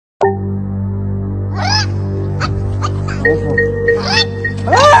Hey,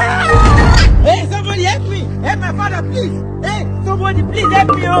 somebody help me! Help my father, please! Hey, somebody please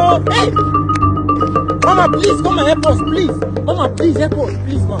help me! Oh, hey! Mama, please come and help us, please! Mama, please help us,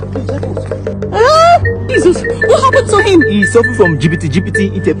 please, mama, please help us! Jesus, what happened to him? He suffered from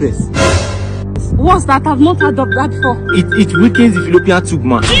Gtgreat interface. What's that? I've not heard of that before. It weakens the fallopian tube,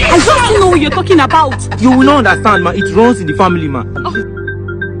 man. I don't know what you're talking about. You will not understand, man. It runs in the family, man.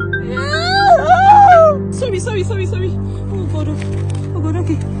 Sorry. Oh God,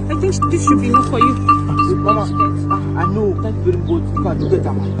 okay. I think this should be enough for you. Mama, I know. Thank you very much. You can do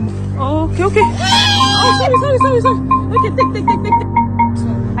better, man. Oh, okay. Oh, sorry. Okay, take.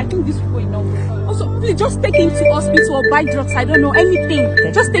 I think this will go enough. Also, please just take him to hospital or buy drugs. I don't know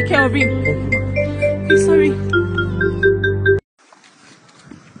anything. Just take care of him. Okay, sorry.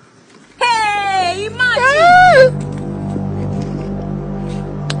 Hey, imagine!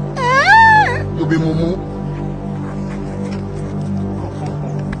 You be mumu.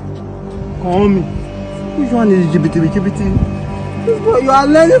 Call me. Which one is Gtgreat? This boy, you are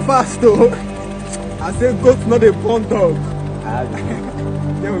learning fast though. I say goat's not a born dog.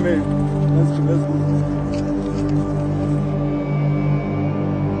 Yeah, man. Let's go.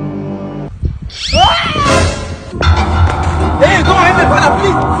 Hey, come on, help my father,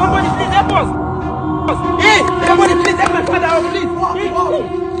 please! Somebody please help us! Hey, somebody please help my father, please!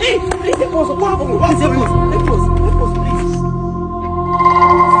 Hey, please help us! What happened? Please help us, please!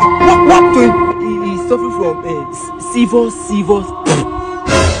 What to him? He's suffering from severe.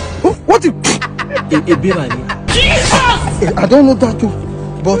 What? A beer, Jesus! I don't know that too,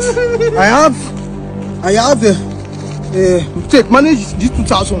 but I have take manage this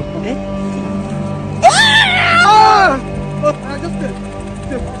 2,000. Okay.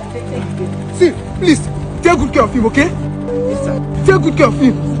 See, please take good care of him, okay? Yes, sir. Take good care of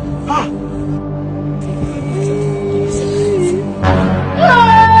him.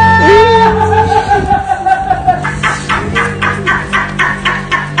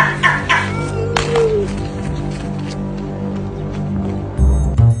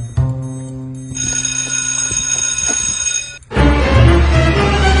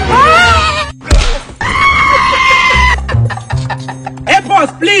 Help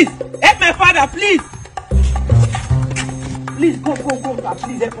us, please! Help my father, please! Please, go, sir.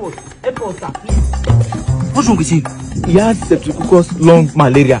 Please help us, sir, please. What's wrong with him? He has Streptococcus lung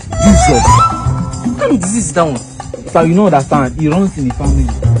malaria. Jesus. What kind of disease is that one? Sir, you don't understand. He runs in the family.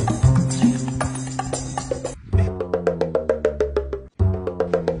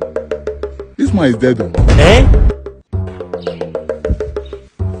 This man is dead though. Eh?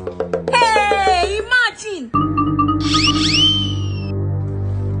 Hey, imagine!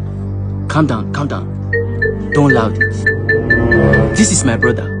 Calm down. Don't loud it. This is my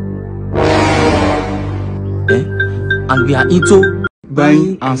brother. And we are into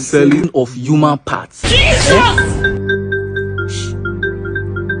Buying and selling of human parts. Jesus!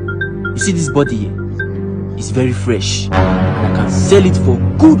 You see this body here? It's very fresh. I can sell it for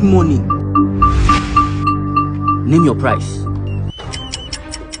good money. Name your price.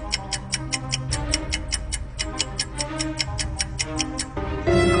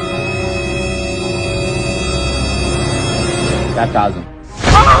 $5,000.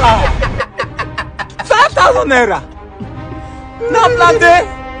 5,000 naira! No plantain!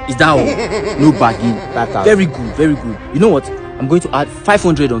 Is that all? No bargain. Very good. You know what? I'm going to add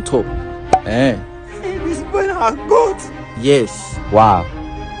 500 on top. Hey, this boy are good! Yes. Wow.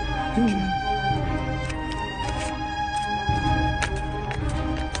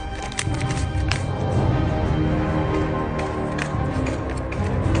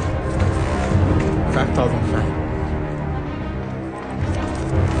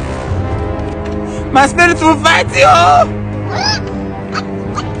 My spirit will fight you!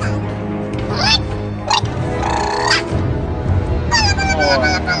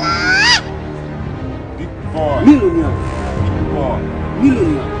 Big boy. Millionaire.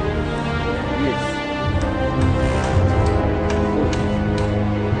 Yes.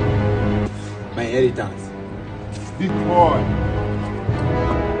 My inheritance. Big boy.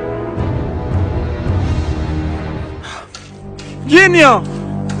 Junior!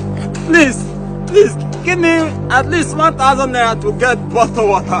 Please, give me at least 1,000 naira to get bottled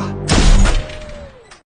water.